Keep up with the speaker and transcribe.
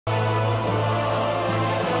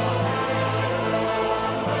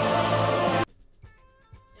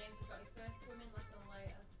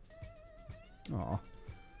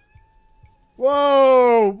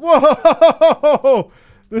Whoa! Whoa!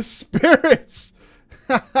 The spirits!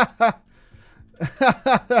 That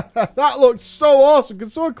looked so awesome.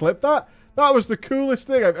 Can someone clip that? That was the coolest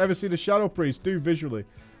thing I've ever seen a Shadow Priest do visually.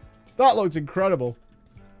 That looked incredible.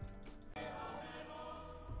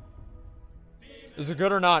 Is it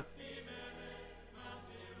good or not?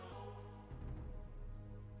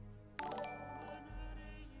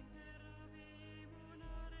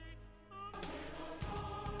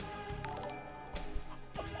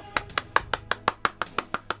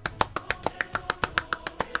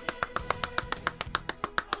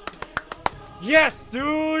 Yes,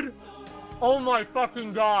 dude! Oh my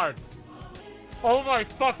fucking god. Oh my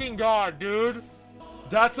fucking god, dude.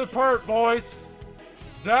 That's a perp, boys.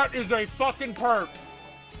 That is a fucking perp.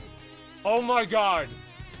 Oh my god.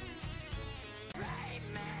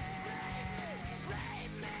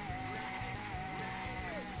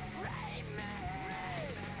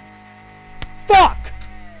 Fuck!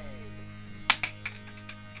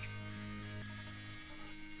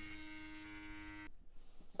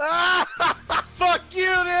 Fuck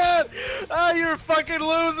you, dude! Oh, you're fucking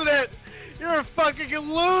losing it! You're fucking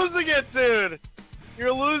losing it, dude!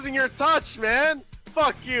 You're losing your touch, man!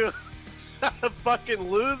 Fuck you! Fucking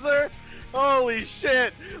loser! Holy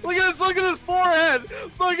shit! Look at his forehead!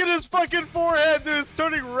 Look at his fucking forehead, dude! It's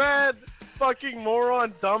turning red! Fucking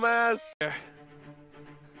moron, dumbass!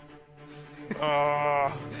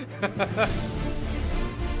 Oh.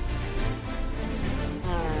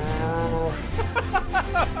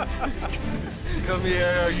 Come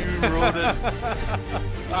here, you rodent!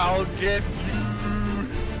 I'll get you!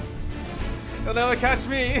 You'll never catch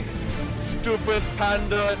me! Stupid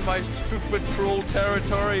panda in my stupid troll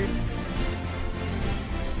territory!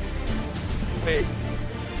 Wait,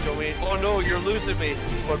 Joey. Oh no, you're losing me.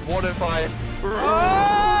 But what if I...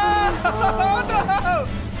 Oh, no!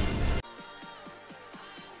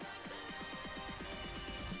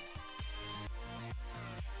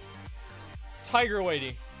 Tiger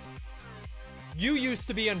Lady, you used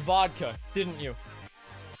to be in vodka, didn't you?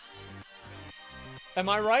 Am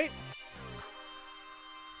I right?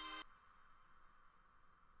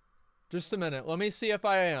 Just a minute. Let me see if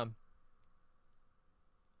I am.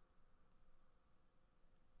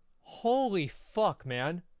 Holy fuck,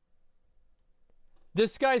 man.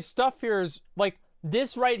 This guy's stuff here is, like,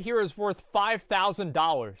 this right here is worth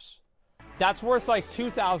 $5,000. That's worth, like,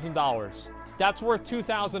 $2,000. That's worth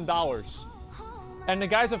 $2,000. And the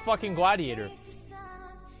guy's a fucking gladiator.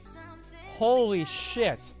 Holy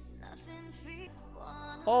shit.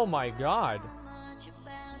 Oh my god.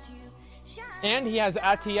 And he has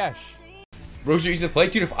Atiesh. Rogues are easy to play.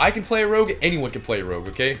 Dude, if I can play a rogue, anyone can play a rogue,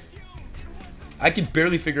 okay? I can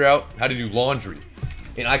barely figure out how to do laundry,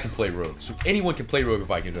 and I can play rogue. So anyone can play rogue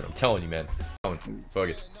if I can do it. I'm telling you, man. Fuck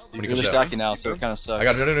it. You're really stacking now, so it kind of sucks. I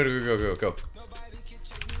got it. No, go.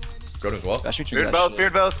 Go to as well.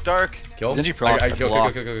 Feared both, dark. Kill him. Kill. I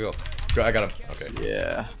got him. Okay.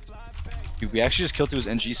 Yeah. Dude, we actually just killed through his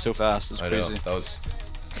NG so fast. It was crazy. I know. That was...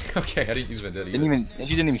 Okay, I didn't use it. NG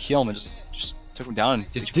didn't even kill him. It just took him down.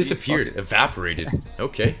 And just disappeared. Evaporated.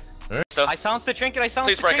 Okay. Alright. So, I silenced the trinket. I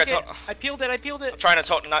peeled it. I peeled it. I'm trying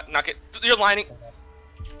to knock it. You're lining.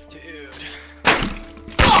 Dude.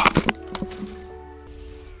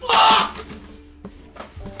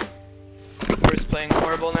 We're just playing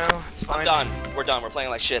horrible now. It's fine. I'm done. We're done. We're playing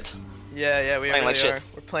like shit. Yeah, we playing really like shit. are.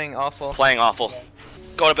 We're playing awful. Playing awful.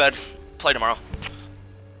 Go to bed. Play tomorrow. You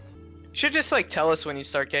should just like tell us when you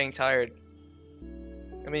start getting tired.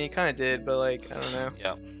 I mean, you kind of did, but like, I don't know.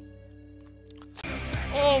 Yeah.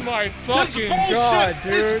 Oh my fucking god,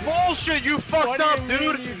 dude! It's bullshit! You fucked up,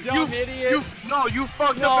 dude! You dumb idiot! You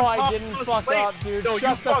fucked no, up. No, I didn't fuck up, dude. No,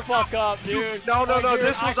 Shut the fuck up, dude. No,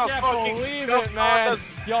 this was a fucking... I can't believe it, man.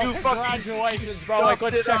 Yo, congratulations, bro. Like,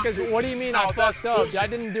 let's check his... What do you mean I fucked up? I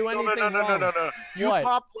didn't do anything wrong. No. You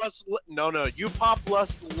pop less... No. You pop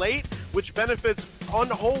less late, which benefits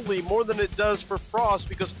Unholy more than it does for Frost,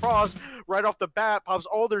 because Frost... right off the bat, pops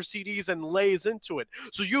all their CDs and lays into it.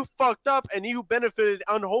 So you fucked up and you benefited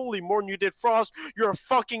Unholy more than you did Frost. You're a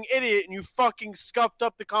fucking idiot and you fucking scuffed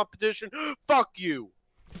up the competition. Fuck you.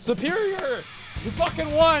 Superior! You fucking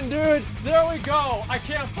won, dude! There we go! I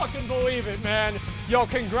can't fucking believe it, man. Yo,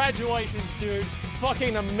 congratulations, dude.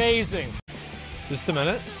 Fucking amazing. Just a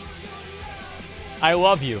minute. I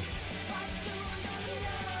love you.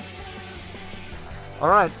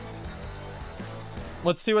 Alright.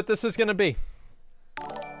 Let's see what this is gonna be.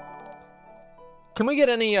 Can we get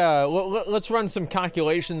any, let's run some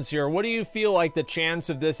calculations here. What do you feel like the chance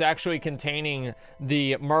of this actually containing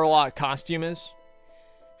the Murloc costume is?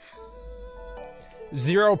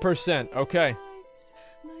 0%, okay.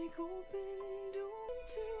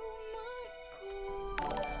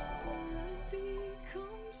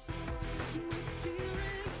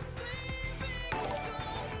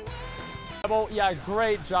 Rebel. Yeah,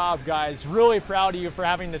 great job, guys. Really proud of you for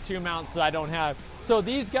having the 2 mounts that I don't have. So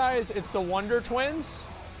these guys, it's the Wonder Twins.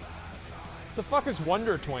 The fuck is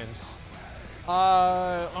Wonder Twins?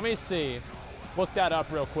 Let me see. Look that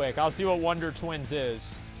up real quick. I'll see what Wonder Twins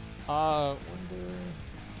is. Wonder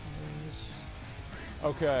Twins.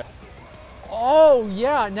 Okay. Oh,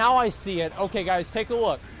 yeah, now I see it. Okay, guys, take a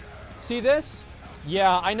look. See this?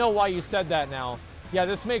 Yeah, I know why you said that now. Yeah,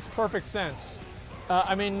 this makes perfect sense.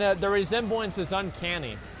 I mean, the resemblance is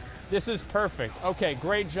uncanny. This is perfect. Okay,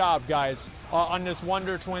 great job, guys, on this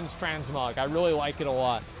Wonder Twins transmog. I really like it a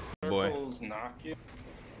lot. Circles knock you.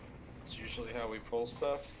 It's usually how we pull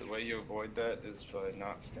stuff. The way you avoid that is by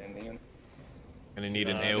not standing in. Gonna need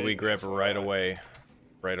an AOE grip right away.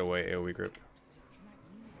 Right away, AOE grip.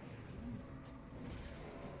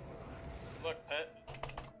 Look,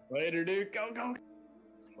 pet. Later, dude. Go, go.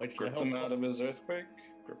 Like, grip him out of his earthquake.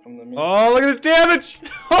 Grip him the Oh, look at this damage!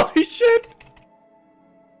 Holy shit!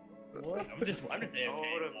 What? I'm just wondering.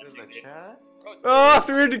 Oh,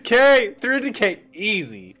 300k! 300k!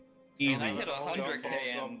 Easy. Easy. I hit 100k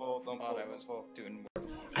and don't thought I was doing more.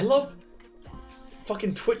 I love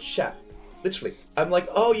fucking Twitch chat. Literally. I'm like,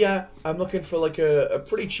 oh yeah, I'm looking for like a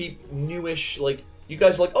pretty cheap, newish, like, you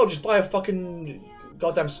guys are like, oh, just buy a fucking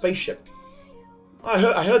goddamn spaceship. I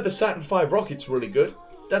heard the Saturn V rocket's really good.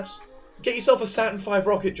 Get yourself a Saturn V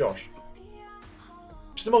rocket, Josh.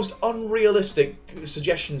 It's the most unrealistic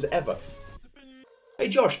suggestions ever. Hey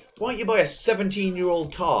Josh, why don't you buy a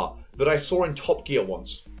 17-year-old car that I saw in Top Gear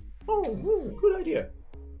once? Oh, good idea.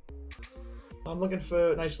 I'm looking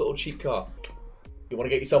for a nice little cheap car. You want to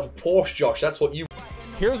get yourself a Porsche, Josh, that's what you...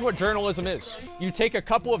 Here's what journalism is. You take a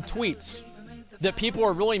couple of tweets that people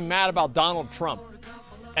are really mad about Donald Trump,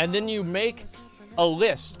 and then you make a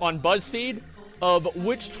list on BuzzFeed of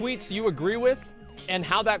which tweets you agree with and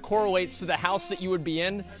how that correlates to the house that you would be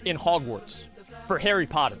in Hogwarts for Harry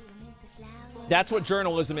Potter. That's what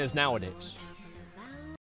journalism is nowadays.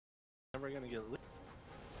 Never gonna get loot.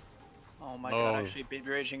 Oh my god, actually be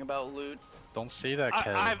raging about loot. Don't say that,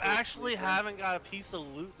 Kev. I actually haven't got a piece of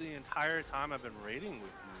loot the entire time I've been raiding with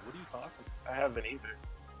you. What are you talking about? I haven't either.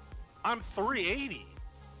 I'm 380.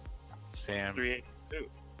 Sam. 382.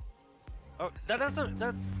 Oh, that's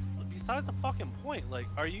besides the fucking point. Like,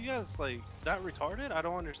 are you guys like that retarded? I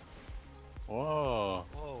don't understand. Whoa.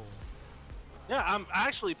 Whoa. Yeah, I'm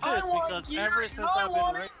actually pissed because ever since I've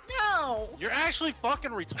been raiding, you're actually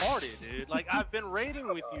fucking retarded, dude. Like, I've been raiding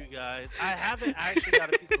with you guys. I haven't actually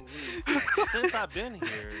got a piece of loot since I've been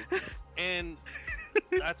here, and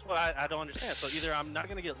that's what I don't understand. So either I'm not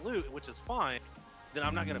gonna get loot, which is fine, then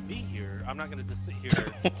I'm not gonna be here. I'm not gonna just sit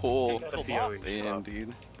here. Oh, damn,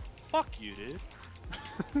 dude. Fuck you, dude.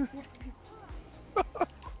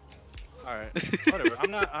 Alright, whatever.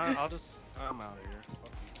 I'm out of here.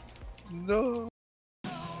 No.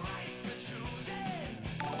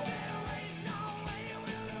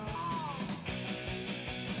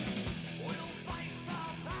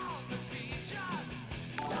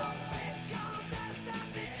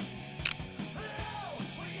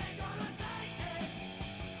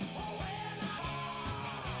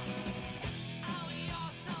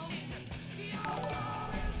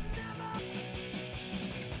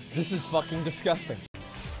 This is fucking disgusting.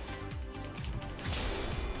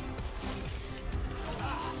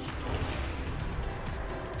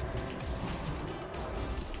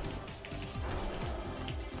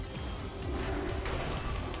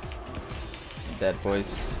 Dead,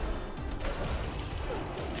 boys.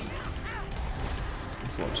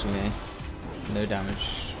 Unfortunately, no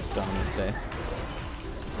damage was done on this day.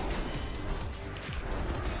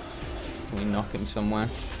 Can we knock him somewhere?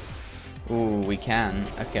 Ooh, we can.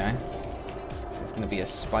 Okay. This is gonna be a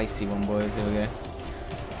spicy one, boys. Here we go.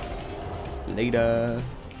 Later.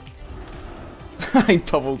 I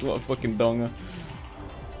bubbled, what a fucking donger.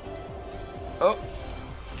 Oh!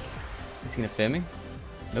 Is he gonna fear me?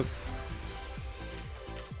 Nope.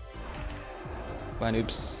 Bye,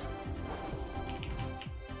 noobs.